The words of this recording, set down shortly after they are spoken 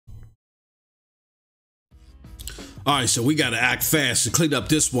All right, so we got to act fast to clean up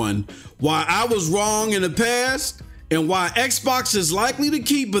this one. Why I was wrong in the past and why Xbox is likely to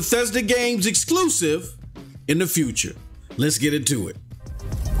keep Bethesda games exclusive in the future. Let's get into it.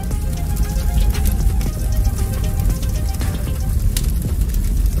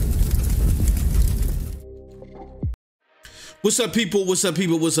 What's up, people? What's up,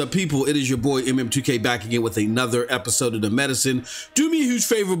 people? What's up, people? It is your boy MM2K back again with another episode of The Medicine. Do me a huge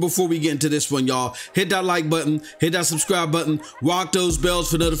favor before we get into this one, y'all. Hit that like button, hit that subscribe button, rock those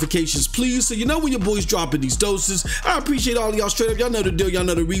bells for notifications, please, so you know when your boy's dropping these doses. I appreciate all of y'all straight up. Y'all know the deal, y'all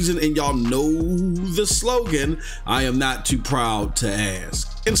know the reason, and y'all know the slogan. I am not too proud to ask.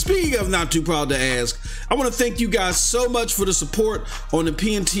 And speaking of not too proud to ask, I want to thank you guys so much for the support on the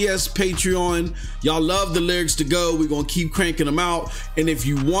PNTS Patreon. Y'all love the lyrics to go. We're going to keep cranking them out. And if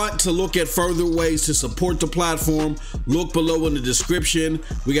you want to look at further ways to support the platform, look below in the description.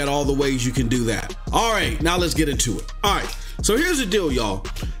 We got all the ways you can do that. All right, now let's get into it. All right, so here's the deal, y'all.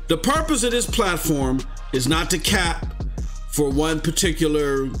 The purpose of this platform is not to cap for one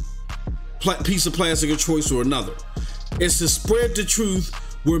particular piece of plastic or choice or another. It's to spread the truth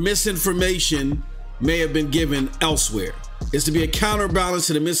where misinformation may have been given elsewhere. It's to be a counterbalance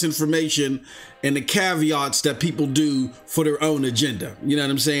to the misinformation and the caveats that people do for their own agenda. You know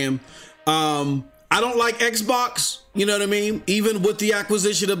what I'm saying? I don't like Xbox, you know what I mean? Even with the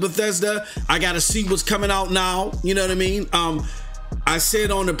acquisition of Bethesda, I gotta see what's coming out now, you know what I mean? I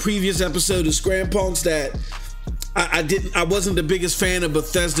said on the previous episode of Scram Punks that I wasn't the biggest fan of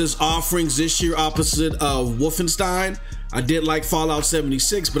Bethesda's offerings this year opposite of Wolfenstein. I did like Fallout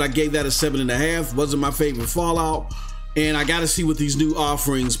 76, but I gave that a 7.5. Wasn't my favorite Fallout. And I got to see what these new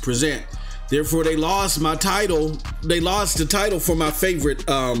offerings present. Therefore, they lost my title. They lost the title for my favorite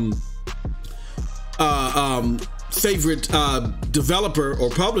developer or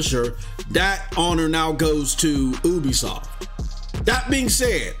publisher. That honor now goes to Ubisoft. That being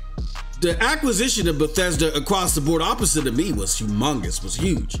said, the acquisition of Bethesda across the board opposite of me was humongous, was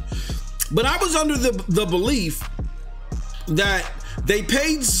huge. But I was under the belief that they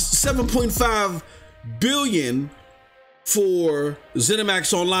paid $7.5 billion for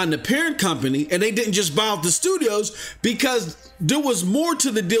ZeniMax Online, the parent company, and they didn't just buy out the studios because there was more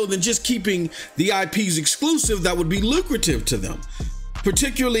to the deal than just keeping the IPs exclusive that would be lucrative to them,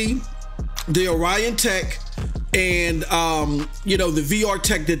 particularly the Orion tech and you know, the VR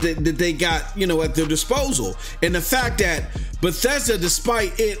tech that they got, you know, at their disposal. And the fact that Bethesda,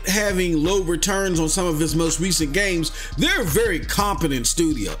 despite it having low returns on some of its most recent games, they're a very competent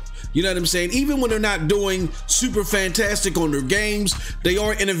studio. You know what I'm saying? Even when they're not doing super fantastic on their games, they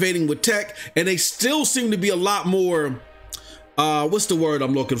are innovating with tech, and they still seem to be a lot more what's the word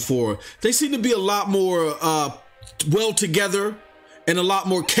I'm looking for? They seem to be a lot more well together and a lot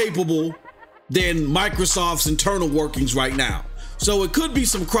more capable than Microsoft's internal workings right now. So it could be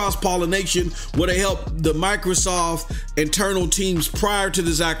some cross-pollination where they help the Microsoft internal teams prior to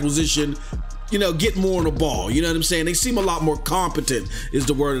this acquisition, you know, get more on the ball. You know what I'm saying? They seem a lot more competent is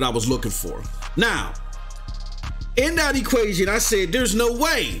the word that I was looking for. Now, in that equation, I said there's no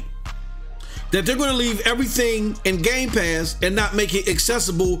way that they're going to leave everything in Game Pass and not make it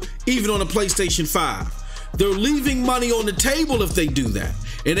accessible even on a PlayStation 5. They're leaving money on the table if they do that.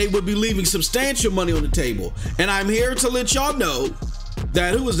 And they would be leaving substantial money on the table. And I'm here to let y'all know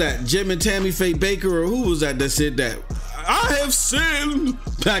that, who was that? Jim and Tammy Faye Baker, or who was that said that? I have sinned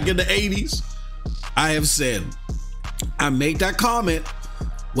back in the 80s. I have sinned. I made that comment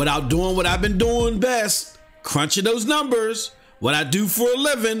without doing what I've been doing best, crunching those numbers. What I do for a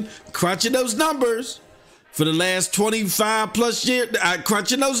living, crunching those numbers. For the last 25 plus years,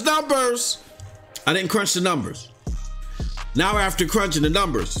 crunching those numbers. I didn't crunch the numbers. Now after crunching the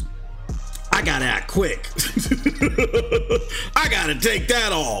numbers, I gotta act quick. I gotta take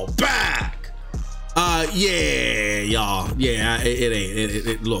that all back. Yeah, y'all. Yeah, it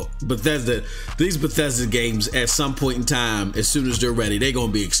ain't. Look, Bethesda, these Bethesda games at some point in time, as soon as they're ready, they're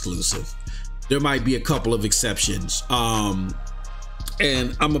gonna be exclusive. There might be a couple of exceptions. And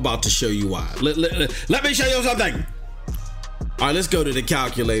I'm about to show you why. Let me show you something. All right, let's go to the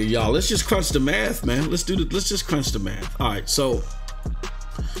calculator, y'all. Let's just crunch the math, man. Let's just crunch the math. All right, so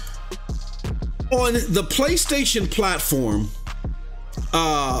on the PlayStation platform,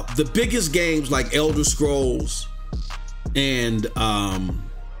 the biggest games like Elder Scrolls and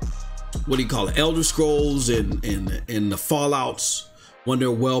what do you call it? Elder Scrolls and the Fallouts, when they're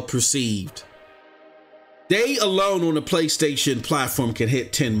well perceived, they alone on the PlayStation platform can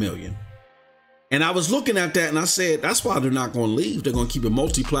hit 10 million. And I was looking at that and I said, that's why they're not going to leave. They're going to keep it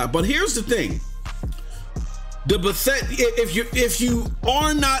multi-plat. But here's the thing. The Bethesda, if you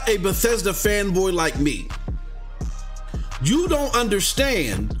are not a Bethesda fanboy like me, You don't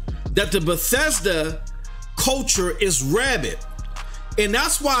understand that the Bethesda culture is rabid. And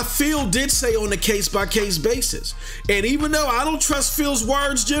that's why Phil did say on a case-by-case basis. And even though I don't trust Phil's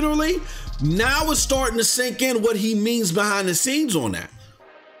words generally, now it's starting to sink in what he means behind the scenes on that.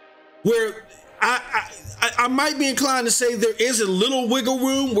 Where I might be inclined to say there is a little wiggle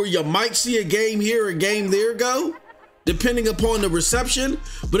room where you might see a game here, a game there go, depending upon the reception.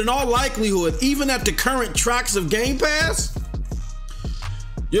 But in all likelihood, even at the current tracks of Game Pass,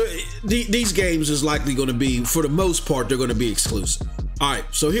 these games is likely going to be, for the most part, they're going to be exclusive. All right,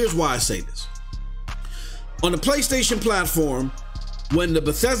 so here's why I say this. On the PlayStation platform, when the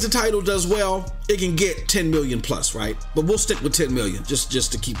Bethesda title does well, it can get 10 million plus, right? But we'll stick with 10 million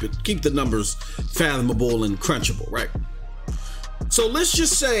just to keep the numbers fathomable and crunchable, right? So let's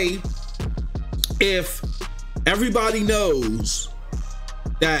just say if everybody knows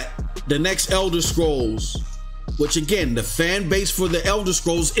that the next Elder Scrolls, which again, the fan base for the Elder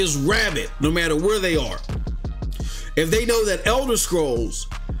Scrolls is rabid, no matter where they are. If they know that Elder Scrolls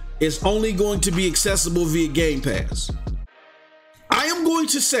is only going to be accessible via Game Pass, I am going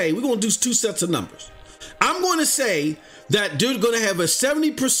to say, we're going to do two sets of numbers. I'm going to say that they're going to have a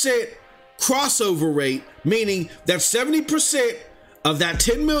 70% crossover rate, meaning that 70% of that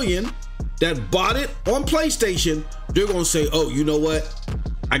 10 million that bought it on PlayStation, they're going to say, oh, you know what?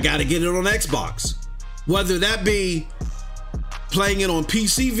 I got to get it on Xbox. Whether that be playing it on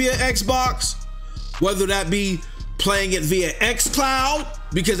PC via Xbox, whether that be playing it via xCloud,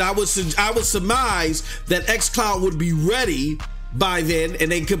 because I would surmise that xCloud would be ready by then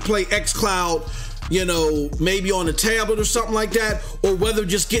and they could play xCloud, you know, maybe on a tablet or something like that, or whether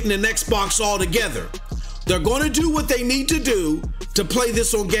just getting an Xbox altogether. They're going to do what they need to do to play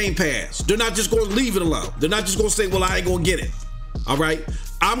this on Game Pass. They're not just going to leave it alone. They're not just going to say, well, I ain't going to get it. All right.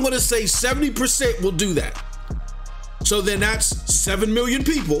 I'm going to say 70% will do that. So then that's 7 million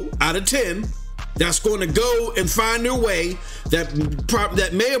people out of 10 that's going to go and find their way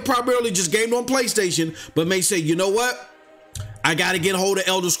that may have primarily just gamed on PlayStation, but may say, you know what? I got to get a hold of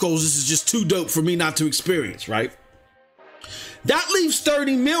Elder Scrolls. This is just too dope for me not to experience, right? That leaves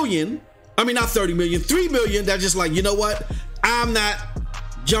 30 million. I mean, not 30 million, 3 million. That's just like, you know what? I'm not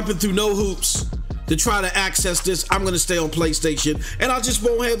jumping through no hoops to try to access this. I'm going to stay on PlayStation and I just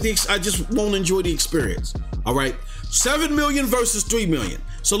won't enjoy the experience. All right. 7 million versus 3 million.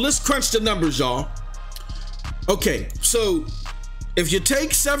 So let's crunch the numbers, y'all. Okay. So if you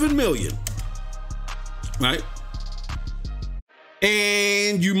take 7 million, right?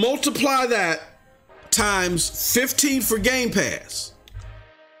 And you multiply that times 15 for Game Pass,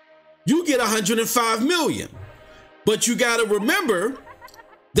 you get 105 million. But you got to remember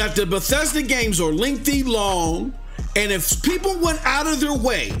that the Bethesda games are lengthy, long, and if people went out of their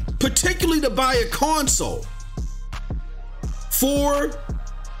way, particularly to buy a console for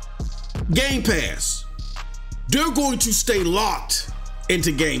Game Pass, they're going to stay locked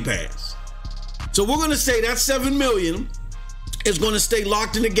into Game Pass. So we're going to say that 7 million is going to stay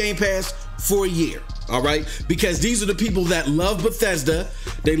locked into Game Pass for a year. All right, because these are the people that love Bethesda.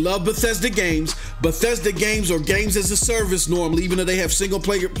 They love Bethesda games. Bethesda games are games as a service normally, even though they have single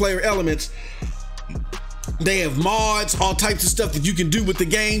player elements. They have mods, all types of stuff that you can do with the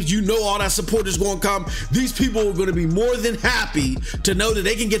games. You know all that support is going to come. These people are going to be more than happy to know that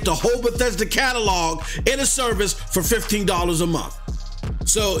they can get the whole Bethesda catalog in a service for $15 a month.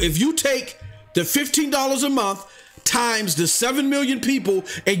 So if you take the $15 a month times the 7 million people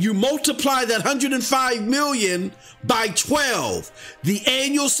and you multiply that 105 million by 12, the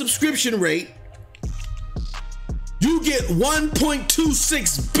annual subscription rate, you get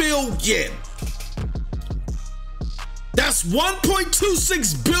 1.26 billion. That's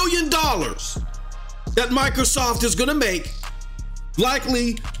 $1.26 billion that Microsoft is going to make,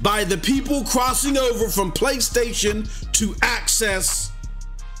 likely by the people crossing over from PlayStation to access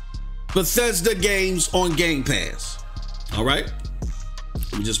Bethesda games on Game Pass. All right.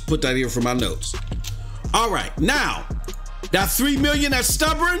 Let me just put that here for my notes. All right. Now, that 3 million that's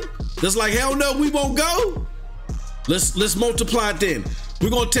stubborn, that's like, hell no, we won't go. Let's multiply it then. We're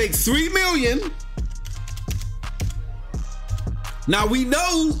going to take 3 million. Now, we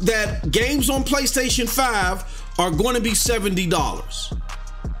know that games on PlayStation 5 are going to be $70.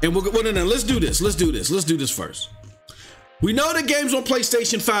 And let's do this. Let's do this first. We know that games on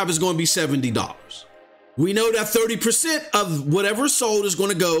PlayStation 5 is going to be $70. We know that 30% of whatever sold is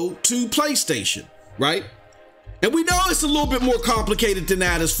going to go to PlayStation, right? And we know it's a little bit more complicated than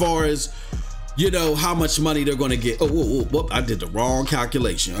that as far as, you know, how much money they're going to get. Oh, I did the wrong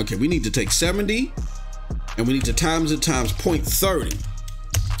calculation. Okay, we need to take 70 and we need to times it times 0.30.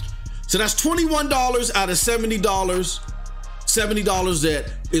 So that's $21 out of $70 $70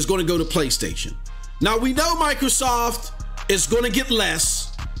 that is going to go to PlayStation. Now we know Microsoft is going to get less,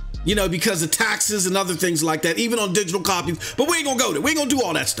 you know, because of taxes and other things like that, even on digital copies, but we ain't gonna go there. We ain't gonna do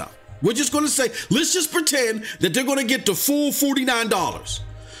all that stuff. We're just gonna say, let's just pretend that they're gonna get the full $49.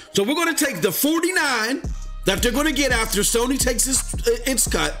 So we're gonna take the $49 that they're gonna get after Sony takes its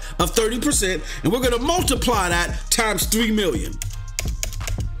cut of 30%, and we're gonna multiply that times 3 million.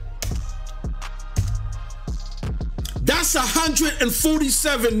 That's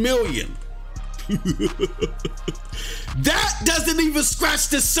 147 million. That doesn't even scratch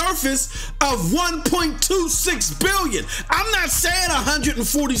the surface of 1.26 billion. I'm not saying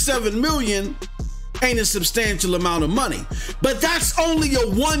 147 million ain't a substantial amount of money, but that's only a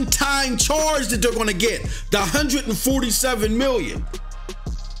one-time charge that they're going to get, the 147 million.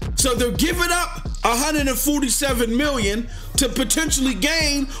 So they're giving up 147 million to potentially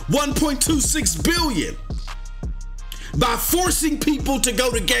gain 1.26 billion by forcing people to go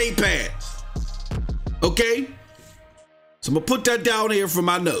to Game Pass. Okay? So I'm gonna put that down here for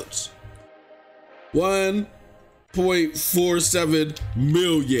my notes. 1.47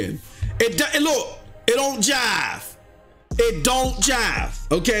 million. And look, it don't jive. It don't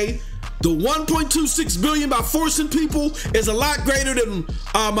jive, okay? The 1.26 billion by forcing people is a lot greater than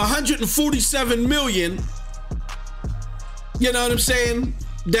 147 million. You know what I'm saying?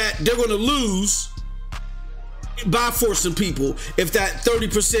 That they're gonna lose by forcing people if that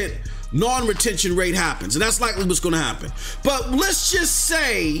 30% non-retention rate happens, and that's likely what's going to happen. But let's just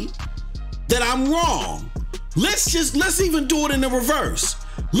say that I'm wrong. Let's even do it in the reverse.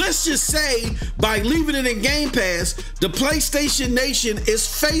 Let's just say by leaving it in Game Pass, the PlayStation Nation is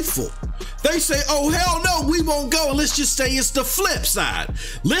faithful. They say, oh hell no, we won't go. And let's just say it's the flip side.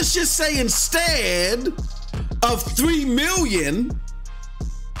 Let's just say instead of 3 million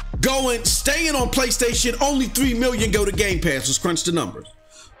staying on PlayStation, only 3 million go to Game Pass. Let's crunch the numbers.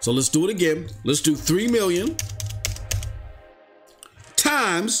 So let's do it again. Let's do 3 million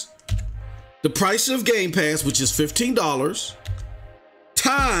times the price of Game Pass, which is $15,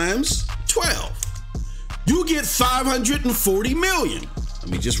 times 12. You get 540 million.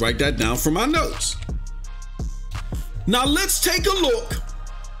 Let me just write that down for my notes. Now let's take a look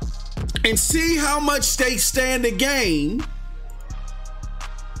and see how much they stand to gain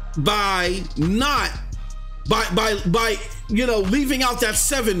by you know, leaving out that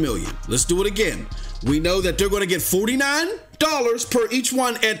 7 million. Let's do it again. We know that they're going to get $49 per each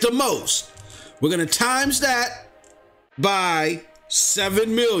one at the most. We're going to times that by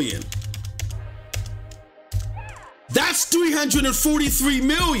 7 million. That's 343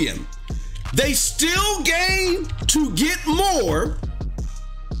 million. They still gain to get more.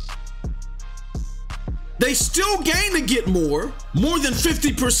 They still gain to get more than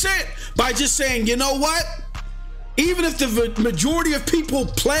 50% by just saying, you know what? Even if the majority of people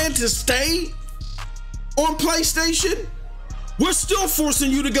plan to stay on PlayStation, we're still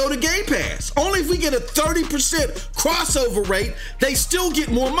forcing you to go to Game Pass. Only if we get a 30% crossover rate, they still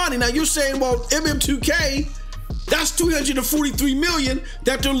get more money. Now you're saying, well, MM2K, that's 343 million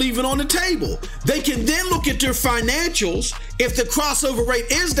that they're leaving on the table. They can then look at their financials if the crossover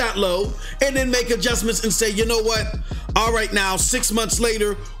rate is that low and then make adjustments and say, you know what? All right, now 6 months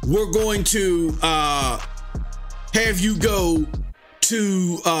later, we're going to have you go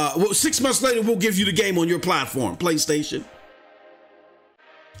to, 6 months later, we'll give you the game on your platform, PlayStation.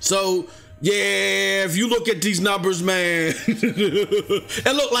 So, yeah, if you look at these numbers, man,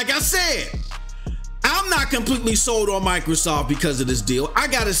 and look, like I said, I'm not completely sold on Microsoft because of this deal. I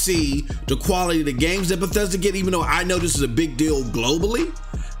got to see the quality of the games that Bethesda get, even though I know this is a big deal globally.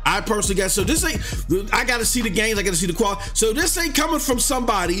 I personally got, so this ain't, I got to see the games, I got to see the quality. So this ain't coming from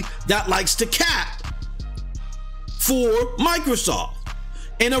somebody that likes to cap for Microsoft.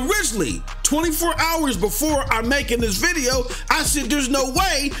 And originally, 24 hours before I'm making this video, I said there's no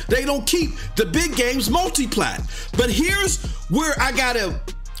way they don't keep the big games multi-plat. But here's where I gotta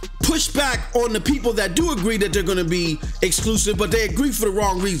push back on the people that do agree that they're gonna be exclusive, but they agree for the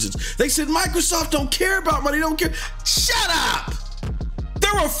wrong reasons. They said Microsoft don't care about money, don't care. Shut up!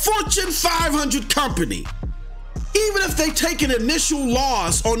 They're a Fortune 500 company. Even if they take an initial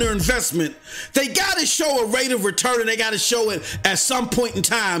loss on their investment, they got to show a rate of return, and they got to show it at some point in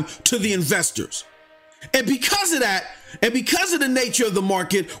time to the investors. And because of that, and because of the nature of the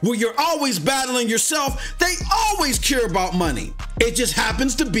market where you're always battling yourself, they always care about money. It just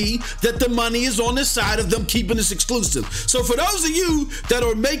happens to be that the money is on the side of them keeping this exclusive. So for those of you that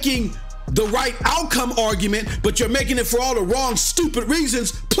are making the right outcome argument, but you're making it for all the wrong, stupid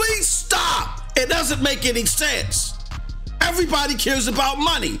reasons, please stop. It doesn't make any sense. Everybody cares about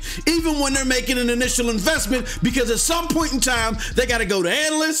money, even when they're making an initial investment, because at some point in time, they got to go to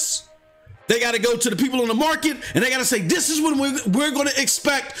analysts, they got to go to the people on the market, and they got to say, this is when we're going to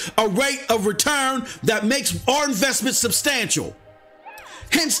expect a rate of return that makes our investment substantial.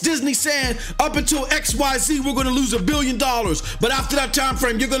 Hence Disney saying up until XYZ, we're going to lose $1 billion. But after that time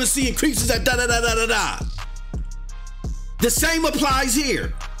frame, you're going to see increases at da-da-da-da-da-da. The same applies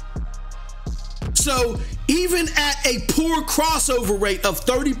here. So even at a poor crossover rate of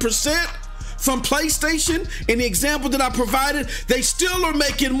 30% from PlayStation, in the example that I provided, they still are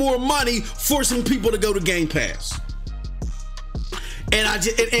making more money, forcing people to go to Game Pass. And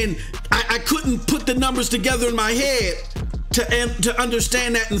I couldn't put the numbers together in my head to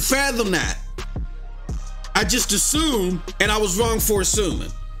understand that and fathom that. I just assumed, and I was wrong for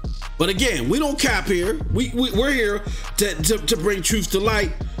assuming. But again, we don't cap here. We're here to bring truth to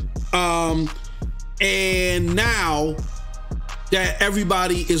light. And now that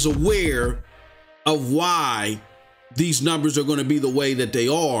everybody is aware of why these numbers are going to be the way that they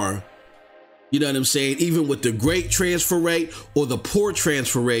are, you know what I'm saying? Even with the great transfer rate or the poor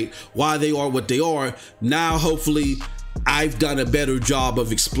transfer rate, why they are what they are. Now, hopefully, I've done a better job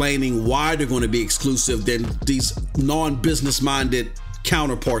of explaining why they're going to be exclusive than these non-business minded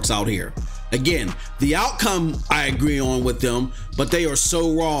counterparts out here. Again, the outcome I agree on with them, but they are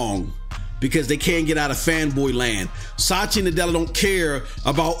so wrong because they can't get out of fanboy land. Satya and Nadella don't care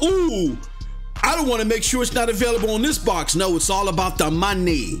about, ooh, I don't want to make sure it's not available on this box. No, it's all about the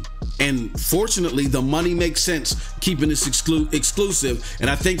money. And fortunately, the money makes sense keeping this exclusive.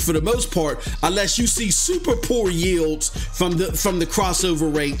 And I think for the most part, unless you see super poor yields from the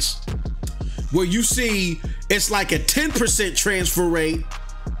crossover rates, where you see it's like a 10% transfer rate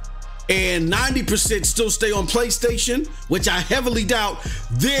and 90% still stay on PlayStation, which I heavily doubt,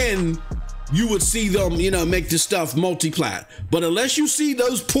 then you would see them, you know, make this stuff multi-plat. But unless you see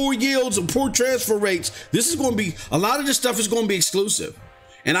those poor yields and poor transfer rates, this is going to be, a lot of this stuff is going to be exclusive.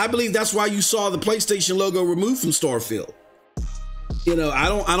 And I believe that's why you saw the PlayStation logo removed from Starfield. You know, I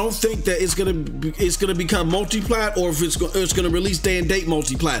don't think that it's gonna become multi-plat, or if it's gonna release day and date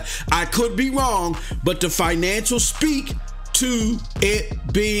multi-plat. I could be wrong, but the financials speak to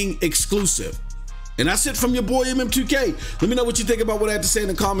it being exclusive. And that's it from your boy MM2K. Let me know what you think about what I had to say in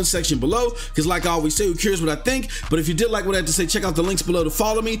the comment section below, because like I always say, who cares what I think? But if you did like what I had to say, check out the links below to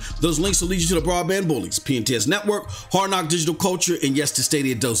follow me. Those links will lead you to the Broadband Bullies, PNTS Network, Hard Knock Digital Culture, and yes, to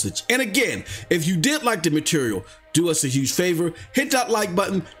Stadia Dosage. And again, if you did like the material, do us a huge favor, hit that like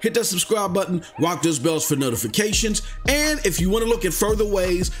button, hit that subscribe button, rock those bells for notifications. And if you want to look at further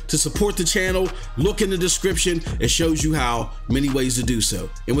ways to support the channel, look in the description. It shows you how many ways to do so.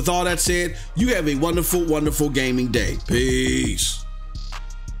 And with all that said, you have a wonderful, wonderful gaming day. Peace.